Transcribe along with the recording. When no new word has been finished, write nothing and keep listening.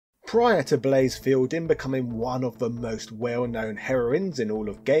Prior to Blaze Fielding becoming one of the most well-known heroines in all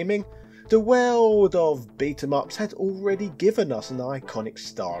of gaming, the world of beat-em-ups had already given us an iconic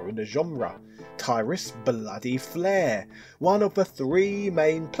star in the genre, Tyris Bloody Flare, one of the three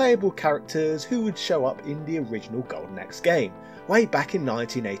main playable characters who would show up in the original Golden Axe game, way back in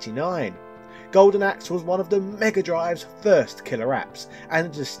 1989. Golden Axe was one of the Mega Drive's first killer apps, and a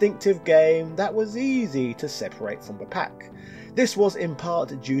distinctive game that was easy to separate from the pack. This was in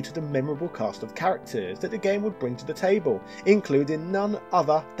part due to the memorable cast of characters that the game would bring to the table, including none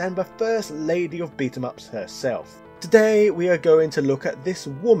other than the first lady of beat-em-ups herself. Today we are going to look at this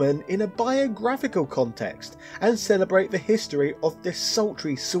woman in a biographical context and celebrate the history of this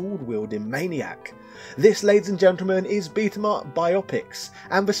sultry sword-wielding maniac. This, ladies and gentlemen, is Beat-em-up Biopics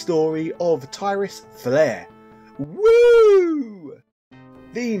and the story of Tyris Flare. Woo!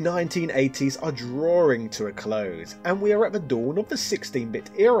 The 1980s are drawing to a close, and we are at the dawn of the 16-bit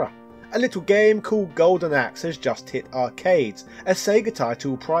era. A little game called Golden Axe has just hit arcades, a Sega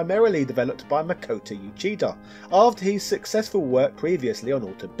title primarily developed by Makoto Uchida, after his successful work previously on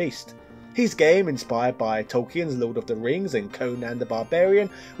Altered Beast. His game, inspired by Tolkien's Lord of the Rings and Conan the Barbarian,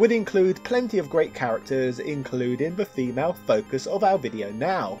 would include plenty of great characters, including the female focus of our video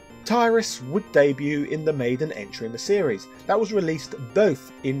now. Tyris would debut in the maiden entry in the series, that was released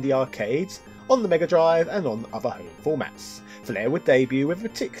both in the arcades, on the Mega Drive and on other home formats. Flare would debut with a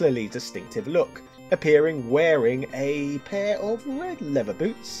particularly distinctive look, appearing wearing a pair of red leather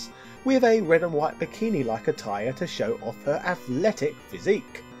boots, with a red and white bikini-like attire to show off her athletic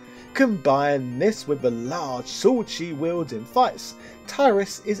physique. Combine this with the large sword she wields in fights,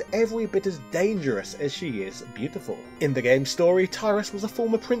 Tyris is every bit as dangerous as she is beautiful. In the game's story, Tyris was a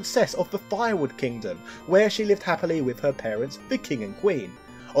former princess of the Firewood Kingdom, where she lived happily with her parents, the King and Queen.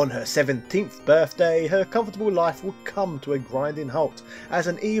 On her 17th birthday, her comfortable life would come to a grinding halt as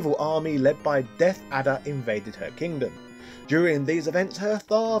an evil army led by Death Adder invaded her kingdom. During these events, her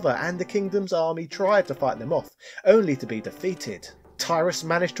father and the kingdom's army tried to fight them off, only to be defeated. Tyris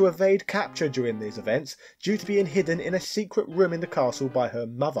managed to evade capture during these events due to being hidden in a secret room in the castle by her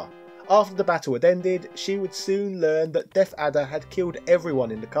mother. After the battle had ended, she would soon learn that Death Adder had killed everyone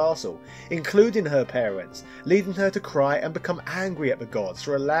in the castle, including her parents, leading her to cry and become angry at the gods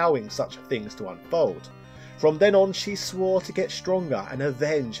for allowing such things to unfold. From then on, she swore to get stronger and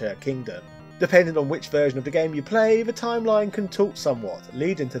avenge her kingdom. Depending on which version of the game you play, the timeline can tilt somewhat,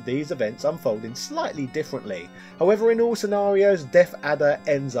 leading to these events unfolding slightly differently. However, in all scenarios, Death Adder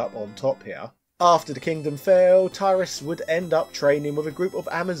ends up on top here. After the kingdom fell, Tyris would end up training with a group of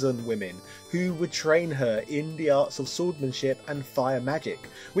Amazon women who would train her in the arts of swordsmanship and fire magic,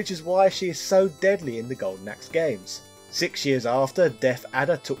 which is why she is so deadly in the Golden Axe games. 6 years after Death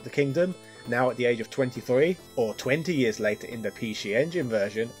Adder took the kingdom, now at the age of 23, or 20 years later in the PC Engine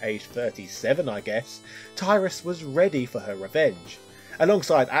version, aged 37 I guess, Tyris was ready for her revenge.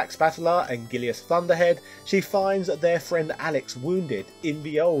 Alongside Axe Battler and Gilius Thunderhead, she finds their friend Alex wounded in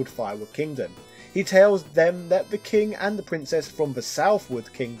the old Firewood Kingdom. He tells them that the king and the princess from the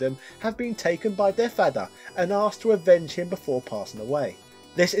Southwood Kingdom have been taken by Death Adder and asked to avenge him before passing away.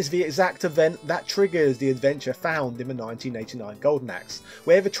 This is the exact event that triggers the adventure found in the 1989 Golden Axe,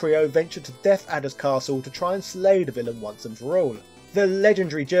 where the trio venture to Death Adder's castle to try and slay the villain once and for all. The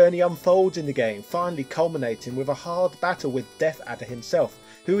legendary journey unfolds in the game, finally culminating with a hard battle with Death Adder himself,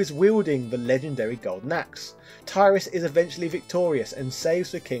 who is wielding the legendary Golden Axe. Tyris is eventually victorious and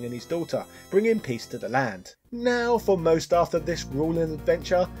saves the king and his daughter, bringing peace to the land. Now, for most after this grueling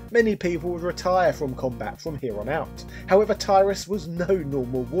adventure, many people would retire from combat from here on out. However, Tyris was no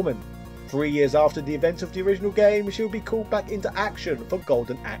normal woman. 3 years after the events of the original game, she would be called back into action for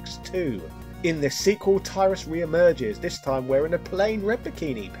Golden Axe 2. In this sequel, Tyris re-emerges, this time wearing a plain red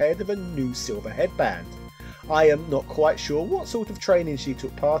bikini paired with a new silver headband. I am not quite sure what sort of training she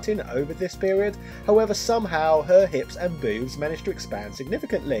took part in over this period, however somehow her hips and boobs managed to expand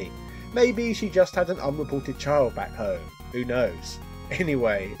significantly. Maybe she just had an unreported child back home, who knows.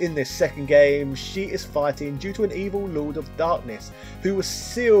 Anyway, in this second game, she is fighting due to an evil Lord of Darkness who was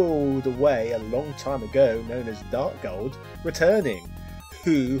sealed away a long time ago, known as Dark Gold, returning,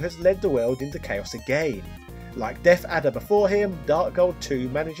 who has led the world into chaos again. Like Death Adder before him, Dark Gold 2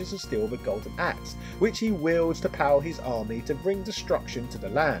 manages to steal the Golden Axe, which he wields to power his army to bring destruction to the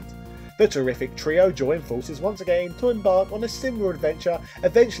land. The terrific trio join forces once again to embark on a similar adventure,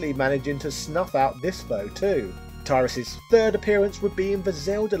 eventually managing to snuff out this foe too. Tyris' third appearance would be in the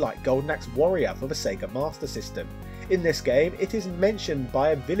Zelda-like Golden Axe Warrior for the Sega Master System. In this game, it is mentioned by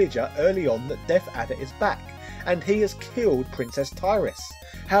a villager early on that Death Adder is back, and he has killed Princess Tyris.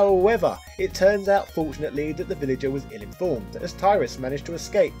 However, it turns out fortunately that the villager was ill-informed, as Tyris managed to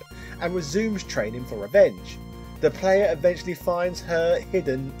escape and resumes training for revenge. The player eventually finds her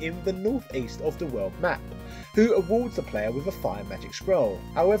hidden in the northeast of the world map, who awards the player with a fire magic scroll.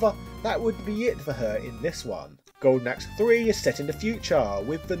 However, that would be it for her in this one. Golden Axe 3 is set in the future,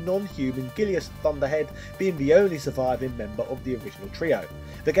 with the non-human Gilius Thunderhead being the only surviving member of the original trio.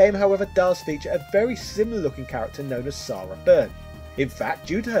 The game, however, does feature a very similar looking character known as Sarah Byrne. In fact,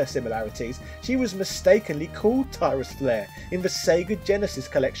 due to her similarities, she was mistakenly called Tyris Flare in the Sega Genesis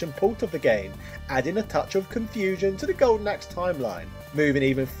Collection port of the game, adding a touch of confusion to the Golden Axe timeline. Moving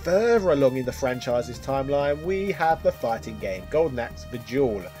even further along in the franchise's timeline, we have the fighting game Golden Axe The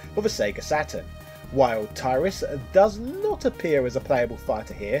Duel for the Sega Saturn. While Tyris does not appear as a playable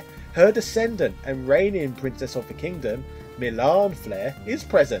fighter here, her descendant and reigning Princess of the Kingdom, Milan Flare, is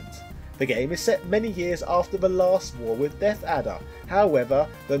present. The game is set many years after the last war with Death Adder. However,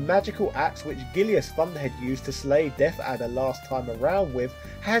 the magical axe which Gilius Thunderhead used to slay Death Adder last time around with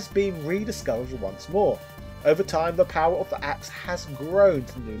has been rediscovered once more. Over time, the power of the axe has grown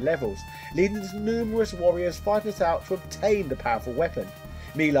to new levels, leading to numerous warriors fighting it out to obtain the powerful weapon.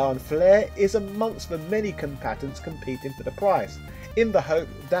 Milan Flare is amongst the many combatants competing for the prize, in the hope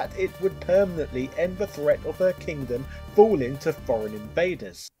that it would permanently end the threat of her kingdom falling to foreign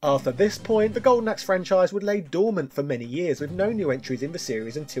invaders. After this point, the Golden Axe franchise would lay dormant for many years, with no new entries in the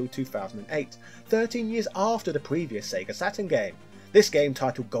series until 2008, 13 years after the previous Sega Saturn game. This game,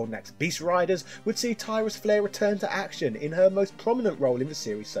 titled Golden Axe Beast Riders, would see Tyris Flare return to action in her most prominent role in the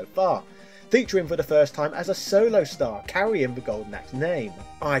series so far, featuring for the first time as a solo star, carrying the Golden Axe name.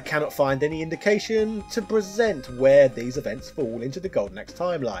 I cannot find any indication to present where these events fall into the Golden Axe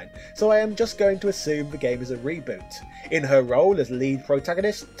timeline, so I am just going to assume the game is a reboot. In her role as lead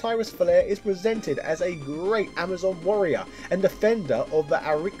protagonist, Tyris Flare is presented as a great Amazon warrior and defender of the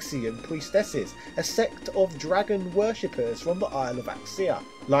Arixian priestesses, a sect of dragon worshippers from the Isle of Axia.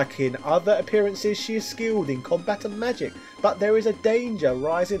 Like in other appearances, she is skilled in combat and magic, but there is a danger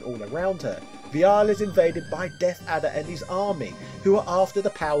rising all around her. The isle is invaded by Death Adder and his army, who are after the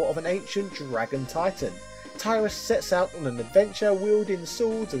power of an ancient dragon titan. Tyris sets out on an adventure wielding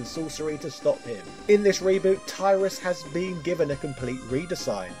swords and sorcery to stop him. In this reboot, Tyris has been given a complete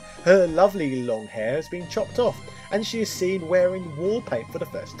redesign. Her lovely long hair has been chopped off, and she is seen wearing war paint for the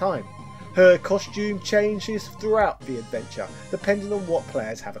first time. Her costume changes throughout the adventure, depending on what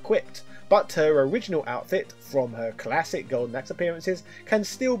players have equipped, but her original outfit from her classic Golden Axe appearances can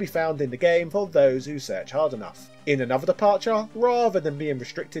still be found in the game for those who search hard enough. In another departure, rather than being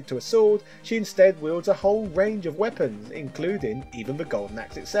restricted to a sword, she instead wields a whole range of weapons, including even the Golden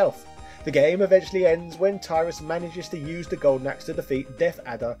Axe itself. The game eventually ends when Tyris manages to use the Golden Axe to defeat Death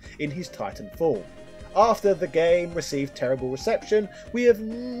Adder in his Titan form. After the game received terrible reception, we have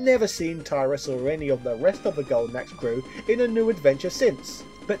never seen Tyris or any of the rest of the Golden Axe crew in a new adventure since.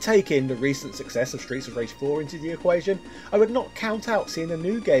 But taking the recent success of Streets of Rage 4 into the equation, I would not count out seeing a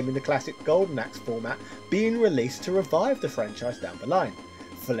new game in the classic Golden Axe format being released to revive the franchise down the line.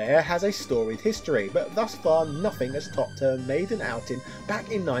 Flare has a storied history, but thus far nothing has topped her maiden outing back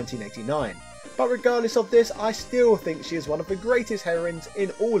in 1989. But regardless of this, I still think she is one of the greatest heroines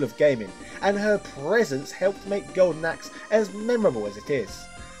in all of gaming, and her presence helped make Golden Axe as memorable as it is.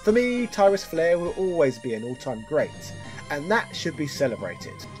 For me, Tyris Flare will always be an all-time great, and that should be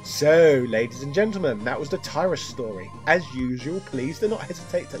celebrated. So, ladies and gentlemen, that was the Tyris story. As usual, please do not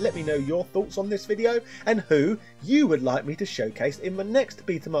hesitate to let me know your thoughts on this video and who you would like me to showcase in the next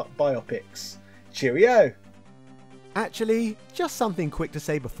beat 'em up biopics. Cheerio! Actually, just something quick to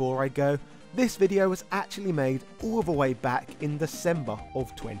say before I go. This video was actually made all the way back in December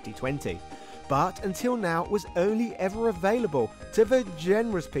of 2020. But until now it was only ever available to the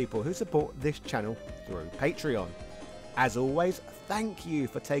generous people who support this channel through Patreon. As always, thank you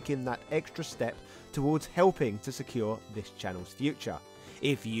for taking that extra step towards helping to secure this channel's future.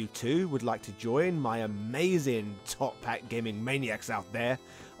 If you too would like to join my amazing top pack gaming maniacs out there,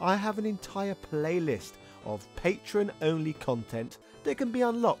 I have an entire playlist of patron only content that can be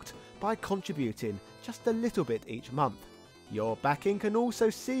unlocked by contributing just a little bit each month. Your backing can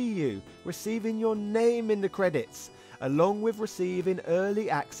also see you receiving your name in the credits, along with receiving early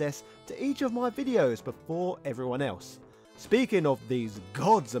access to each of my videos before everyone else. Speaking of these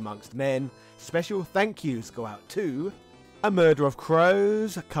gods amongst men, special thank yous go out to A Murder of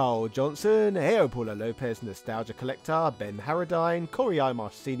Crows, Carl Johnson, Paula Lopez, Nostalgia Collector, Ben Harradine, Corey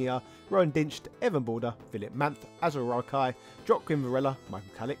Imar Sr., Rowan Dinched, Evan Balder, Philip Manth, Azra Rakai, Joaquin Varela, Michael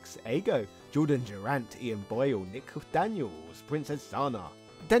Calix, Ego, Jordan Durant, Ian Boyle, Nick Daniels, Princess Sana,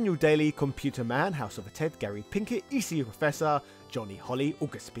 Daniel Daly, Computer Man, House of a Ted, Gary Pinkett, ECU Professor, Johnny Holly,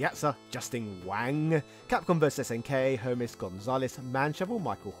 August Piazza, Justin Wang, Capcom vs SNK, Hermes Gonzalez, Manshovel,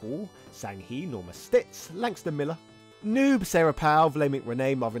 Michael Hall, Sang Hee, Norma Stitz, Langston Miller, Noob, Sarah Powell, Vlaming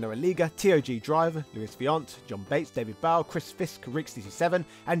Renee, Marvin Liga, TOG Drive, Louis Viant, John Bates, David Bow, Chris Fisk, Rick67,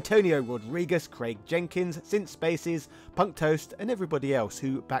 Antonio Rodriguez, Craig Jenkins, Synth Spaces, Punk Toast, and everybody else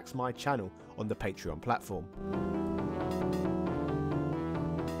who backs my channel on the Patreon platform.